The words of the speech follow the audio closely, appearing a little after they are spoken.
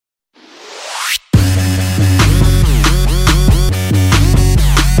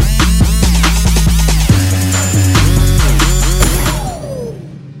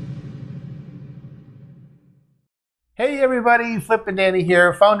everybody, Flip and Danny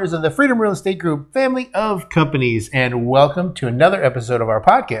here, founders of the Freedom Real Estate Group family of companies, and welcome to another episode of our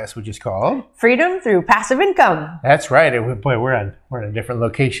podcast, which is called Freedom Through Passive Income. That's right. Boy, we're in a different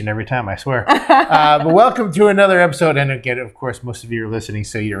location every time, I swear. But welcome to another episode, and again, of course, most of you are listening,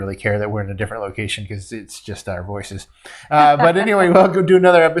 so you don't really care that we're in a different location because it's just our voices. But anyway, welcome to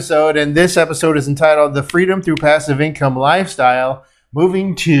another episode, and this episode is entitled The Freedom Through Passive Income Lifestyle,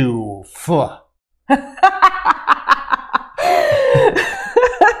 Moving to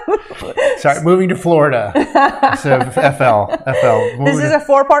moving to Florida. So FL. This is a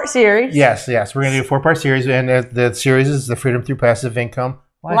 4-part series. Yes. We're going to do a 4-part series, and the series is the Freedom Through Passive Income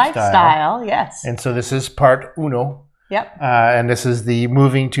Lifestyle. Yes. And so this is part uno. Yep. And this is the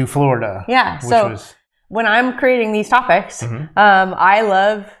moving to Florida. Yeah. So when I'm creating these topics, I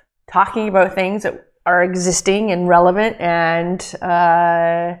love talking about things that are existing and relevant and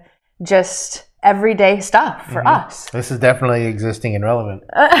just everyday stuff for us. This is definitely existing and relevant.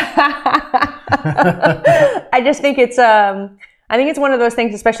 I just think it's one of those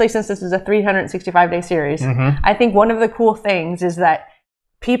things, especially since this is a 365-day series. I think one of the cool things is that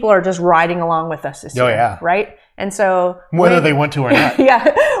people are just riding along with us this year, yeah. Right? And so whether they want to or not.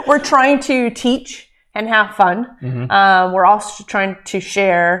 Yeah. We're trying to teach and have fun. We're also trying to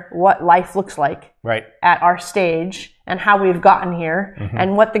share what life looks like at our stage and how we've gotten here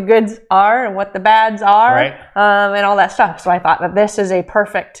and what the goods are and what the bads are and all that stuff. So I thought that this is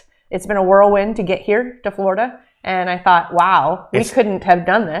it's been a whirlwind to get here to Florida. And I thought, wow, we couldn't have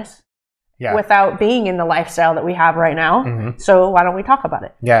done this without being in the lifestyle that we have right now. So why don't we talk about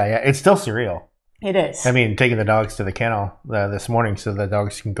it? Yeah. It's still surreal. It is. I mean, taking the dogs to the kennel this morning so the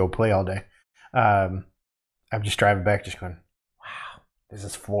dogs can go play all day. I'm just driving back, just going, wow, this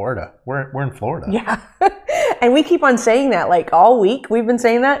is Florida. We're in Florida. Yeah. And we keep on saying that, like, all week we've been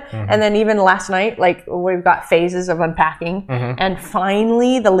saying that. And then even last night, like, we've got phases of unpacking. And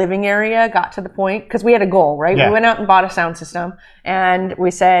finally the living area got to the point, because we had a goal, right? Yeah. We went out and bought a sound system and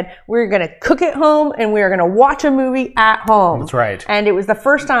we said, we're going to cook at home and we're going to watch a movie at home. That's right. And it was the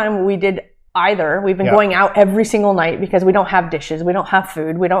first time we did either. We've been going out every single night because we don't have dishes. We don't have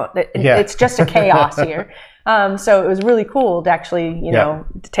food. It's just a chaos here. So it was really cool to actually, to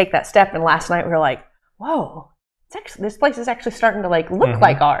take that step. And last night we were like, whoa, this place is actually starting to look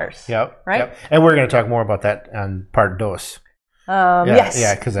like ours. Yep. Right. Yep. And we're going to talk more about that on part dos. Yes.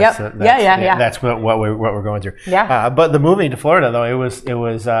 Yeah. Because that's what we're going through. Yeah. But the moving to Florida, though, it was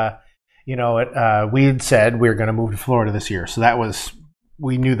we had said we were going to move to Florida this year. So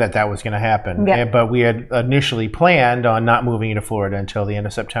we knew that was going to happen. Yeah. But we had initially planned on not moving to Florida until the end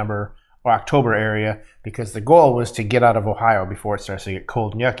of September or October area, because the goal was to get out of Ohio before it starts to get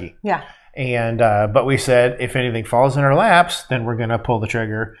cold and yucky. Yeah. And but we said if anything falls in our laps, then we're going to pull the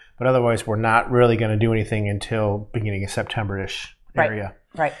trigger. But otherwise, we're not really going to do anything until beginning of September-ish area.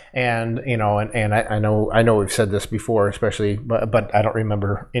 Right. And and I know we've said this before, especially, but I don't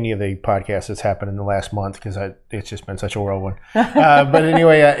remember any of the podcasts that's happened in the last month because it's just been such a whirlwind. But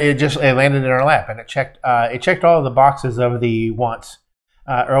anyway, it landed in our lap, and it checked all of the boxes of the wants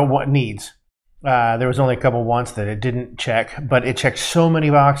or what needs. There was only a couple wants that it didn't check, but it checked so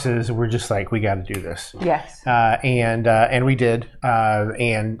many boxes. We're just like, we got to do this. Yes. And we did.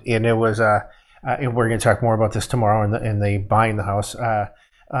 And it was. And we're going to talk more about this tomorrow in the buying the house.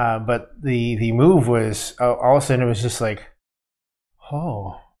 But the move was all of a sudden it was just like,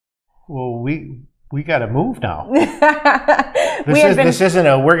 oh, well we got to move now. This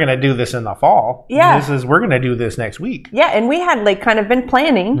isn't we're going to do this in the fall. Yeah. We're going to do this next week. Yeah, and we had kind of been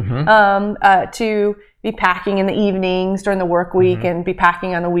planning to be packing in the evenings during the work week and be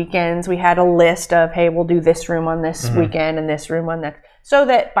packing on the weekends. We had a list of, hey, we'll do this room on this weekend and this room on next. So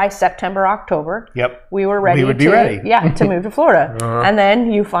that by September, October, we were ready. We would be ready. To move to Florida. And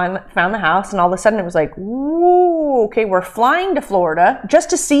then you found the house, and all of a sudden it was like, whoa, okay, we're flying to Florida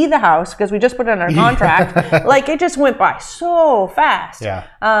just to see the house because we just put it on our contract. It just went by so fast. Yeah.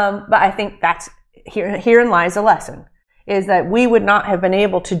 But I think that's herein lies the lesson, is that we would not have been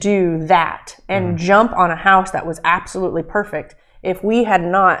able to do that and jump on a house that was absolutely perfect if we had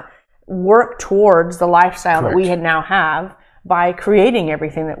not worked towards the lifestyle that we now have by creating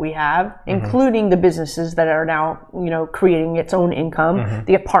everything that we have, including the businesses that are now, creating its own income,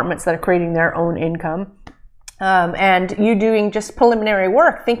 the apartments that are creating their own income. And you doing just preliminary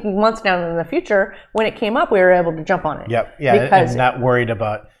work, thinking months down in the future, when it came up, we were able to jump on it. Yep. Yeah. And not worried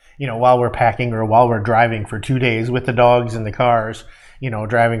about, while we're packing or while we're driving for 2 days with the dogs in the cars,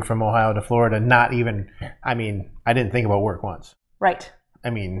 driving from Ohio to Florida, I didn't think about work once. Right. I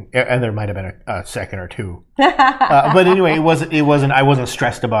mean, and there might have been a second or two. But anyway, it wasn't. I wasn't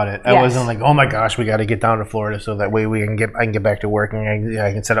stressed about it. I wasn't like, oh my gosh, we got to get down to Florida so that way I can get back to work and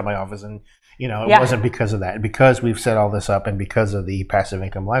I can set up my office. And it wasn't because of that. Because we've set all this up and because of the passive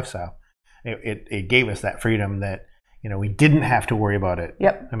income lifestyle, it gave us that freedom that we didn't have to worry about it.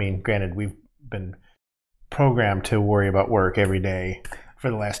 Yep. I mean, granted, we've been programmed to worry about work every day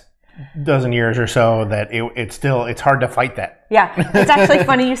for the last dozen years or so, that it's hard to fight that. Yeah, it's actually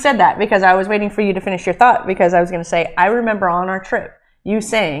funny you said that, because I was waiting for you to finish your thought, because I was going to say, I remember on our trip you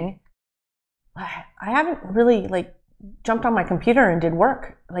saying, I haven't really jumped on my computer and did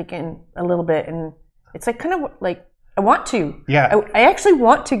work in a little bit, and it's kind of I want to. Yeah. I actually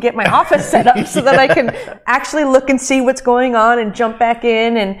want to get my office set up so that I can actually look and see what's going on and jump back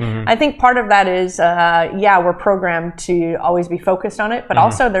in. And I think part of that is, we're programmed to always be focused on it, but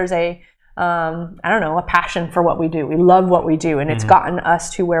also there's a passion for what we do. We love what we do, and it's gotten us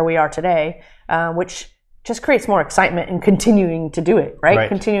to where we are today, which just creates more excitement in continuing to do it, right?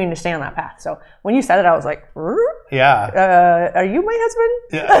 Continuing to stay on that path. So when you said it, I was like, yeah. Are you my husband?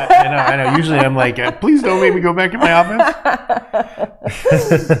 Yeah, I know. Usually I'm like, please don't make me go back to my office.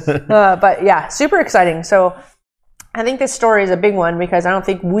 But yeah, super exciting. So I think this story is a big one, because I don't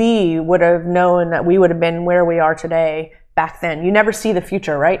think we would have known that we would have been where we are today back then. You never see the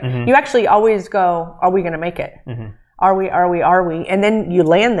future, right? You actually always go, are we going to make it? Are we? And then you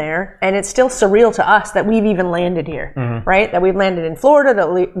land there, and it's still surreal to us that we've even landed here, right? That we've landed in Florida,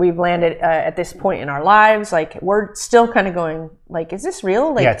 that we've landed at this point in our lives. We're still kind of going, is this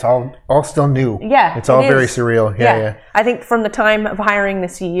real? It's all still new. Yeah. It's all very surreal. Yeah. I think from the time of hiring the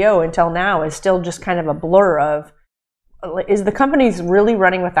CEO until now is still just kind of a blur of, is the company's really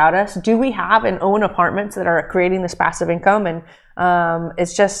running without us? Do we have and own apartments that are creating this passive income? And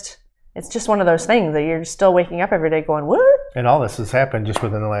it's just one of those things that you're still waking up every day going, what? And all this has happened just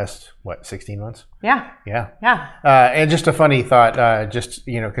within the last, 16 months? Yeah. And just a funny thought,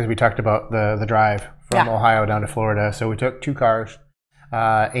 because we talked about the drive from Ohio down to Florida. So we took 2 cars,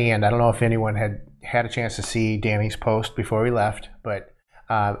 and I don't know if anyone had a chance to see Danny's post before we left, but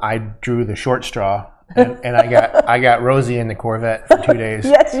I drew the short straw, and I got Rosie in the Corvette for 2 days.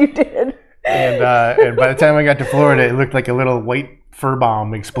 Yes, you did. And by the time I got to Florida, it looked like a little white fur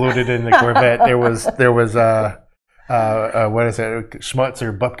bomb exploded in the Corvette. There was what is it, schmutz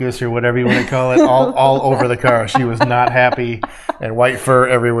or bupkis or whatever you want to call it, all over the car. She was not happy, and white fur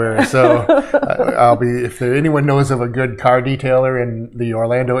everywhere. So if anyone knows of a good car detailer in the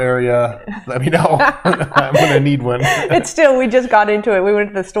Orlando area, let me know. I'm going to need one. We just got into it. We went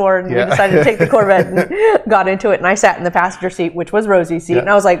to the store and we decided to take the Corvette and got into it. And I sat in the passenger seat, which was Rosie's seat. And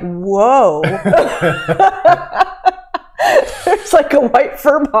I was like, whoa. There's a white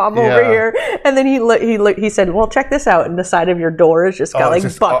fur bomb over here. And then he said, well, check this out. And the side of your door is just got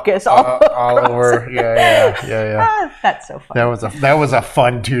bupkis all over. Yeah. That's so fun. That was a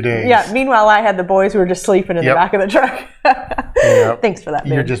fun 2 days. Yeah. Meanwhile, I had the boys who were just sleeping in the back of the truck. Thanks for that,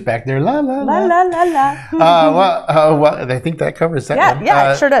 babe. You're just back there, la la la la la la. Well, I think that covers that one.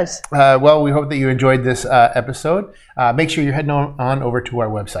 Yeah, it sure does. Well, we hope that you enjoyed this episode. Make sure you're heading on over to our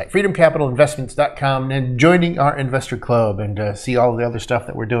website, freedomcapitalinvestments.com, and joining our investor club and see all the other stuff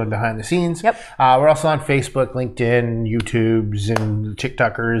that we're doing behind the scenes. Yep. We're also on Facebook, LinkedIn, YouTubes, and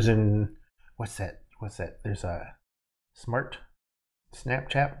TikTokers, and what's that? There's a Smart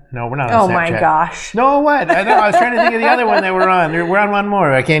Snapchat? No, we're not on Snapchat. Oh my gosh. No, what? I know. I was trying to think of the other one that we're on. We're on one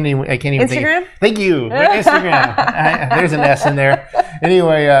more. I can't even Instagram? Thank you. Instagram. There's an S in there.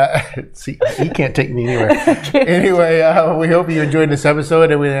 Anyway, see, you can't take me anywhere. Anyway, we hope you enjoyed this episode,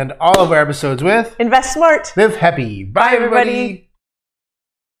 and we end all of our episodes with Invest smart. Live happy. Bye, everybody.